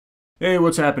Hey,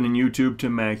 what's happening YouTube?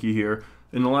 Tim Mackey here.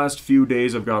 In the last few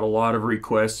days, I've got a lot of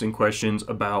requests and questions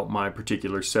about my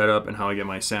particular setup and how I get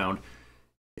my sound.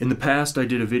 In the past, I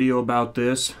did a video about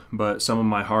this, but some of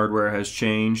my hardware has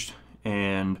changed,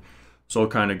 and so I'll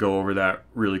kind of go over that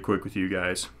really quick with you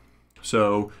guys.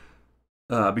 So,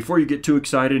 before you get too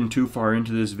excited and too far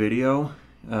into this video,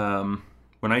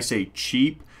 when I say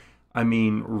cheap, I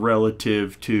mean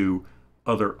relative to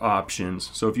other options.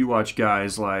 So if you watch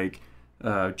guys like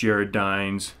Jared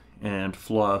Dines and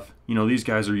Fluff, you know, these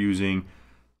guys are using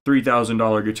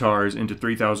 $3,000 guitars into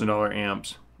 $3,000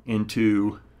 amps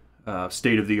into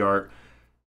state-of-the-art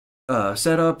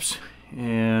setups,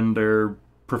 and they're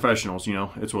professionals, you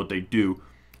know, it's what they do.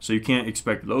 So you can't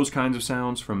expect those kinds of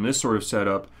sounds from this sort of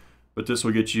setup, but this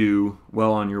will get you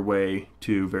well on your way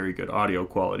to very good audio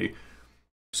quality.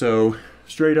 So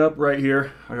straight up right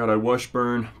here, I got a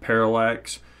Washburn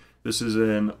Parallax. This is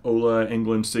an Ola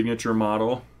England signature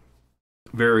model.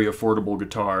 Very affordable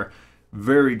guitar.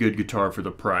 Very good guitar for the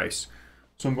price.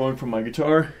 So I'm going from my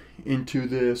guitar into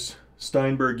this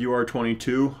Steinberg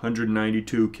UR22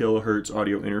 192 kilohertz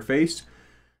audio interface.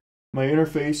 My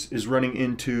interface is running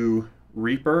into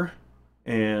Reaper,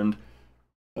 and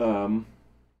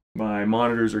my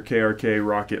monitors are KRK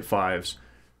Rocket 5s.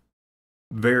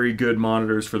 Very good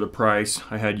monitors for the price.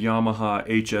 I had Yamaha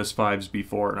HS5s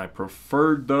before and I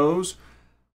preferred those,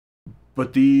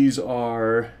 but these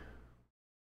are,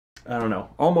 I don't know,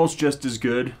 almost just as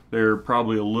good. They're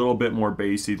probably a little bit more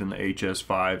bassy than the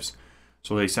HS5s,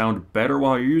 so they sound better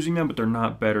while you're using them, but they're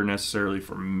not better necessarily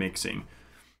for mixing.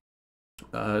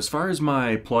 As far as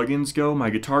my plugins go, my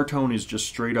guitar tone is just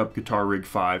straight up Guitar Rig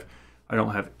 5. I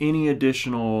don't have any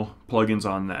additional plugins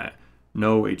on that.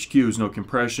 No HQs, no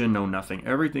compression, no nothing.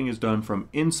 Everything is done from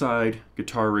inside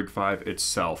Guitar Rig 5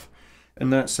 itself.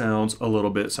 And that sounds a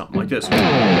little bit something like this.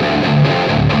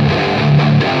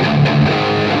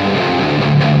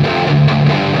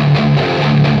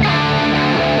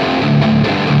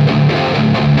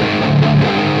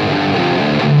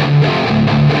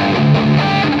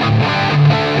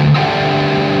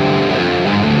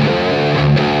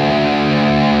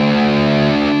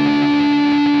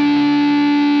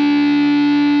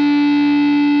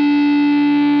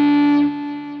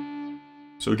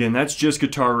 So again, that's just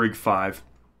Guitar Rig 5.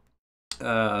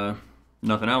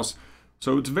 Nothing else.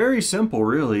 So it's very simple,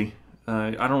 really.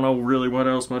 I don't know really what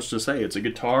else much to say. It's a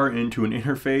guitar into an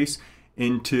interface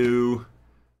into,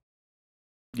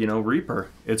 you know, Reaper.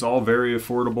 It's all very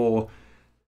affordable,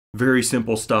 very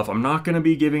simple stuff. I'm not going to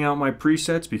be giving out my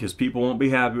presets because people won't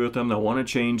be happy with them. They'll want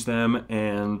to change them,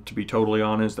 and to be totally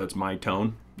honest, that's my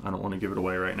tone. I don't want to give it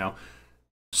away right now.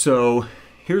 So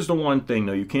here's the one thing,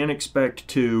 though. You can't expect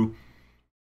to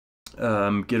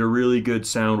get a really good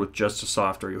sound with just a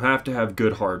software. You have to have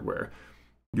good hardware.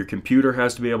 Your computer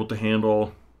has to be able to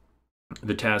handle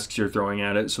the tasks you're throwing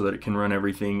at it so that it can run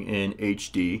everything in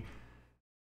HD.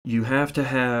 You have to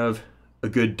have a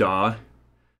good DAW,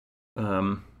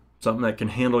 something that can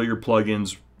handle your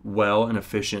plugins well and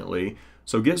efficiently.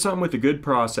 So get something with a good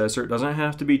processor. It doesn't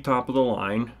have to be top of the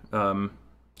line,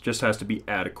 just has to be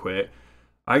adequate.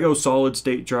 I go solid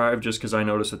state drive just because I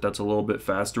notice that that's a little bit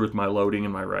faster with my loading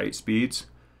and my write speeds.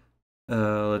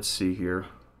 Let's see here.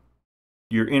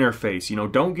 Your interface, you know,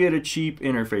 don't get a cheap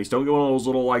interface. Don't get one of those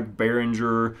little like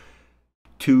Behringer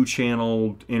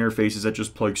 2-channel interfaces that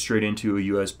just plug straight into a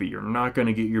USB. You're not going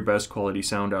to get your best quality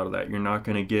sound out of that. You're not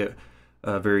going to get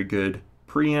a very good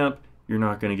preamp. You're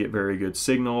not going to get very good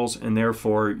signals, and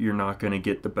therefore you're not going to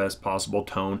get the best possible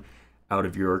tone out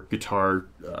of your guitar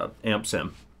amp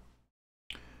sim.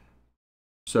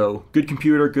 So good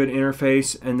computer, good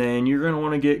interface, and then you're going to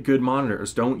want to get good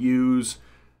monitors. Don't use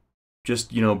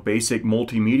just, you know, basic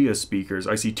multimedia speakers.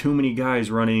 I see too many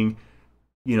guys running,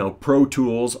 you know, Pro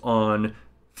Tools on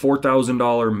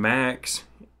 $4,000 Macs,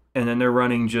 and then they're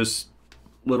running just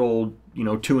little, you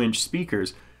know, 2-inch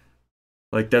speakers.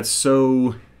 Like, that's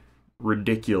so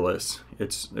ridiculous.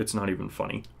 It's not even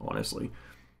funny, honestly.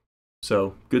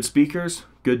 So good speakers,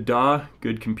 good DAW,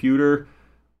 good computer.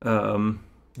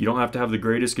 You don't have to have the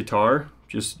greatest guitar.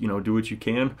 Just, you know, do what you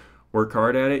can. Work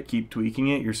hard at it. Keep tweaking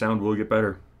it. Your sound will get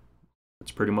better.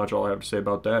 That's pretty much all I have to say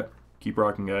about that. Keep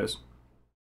rocking, guys.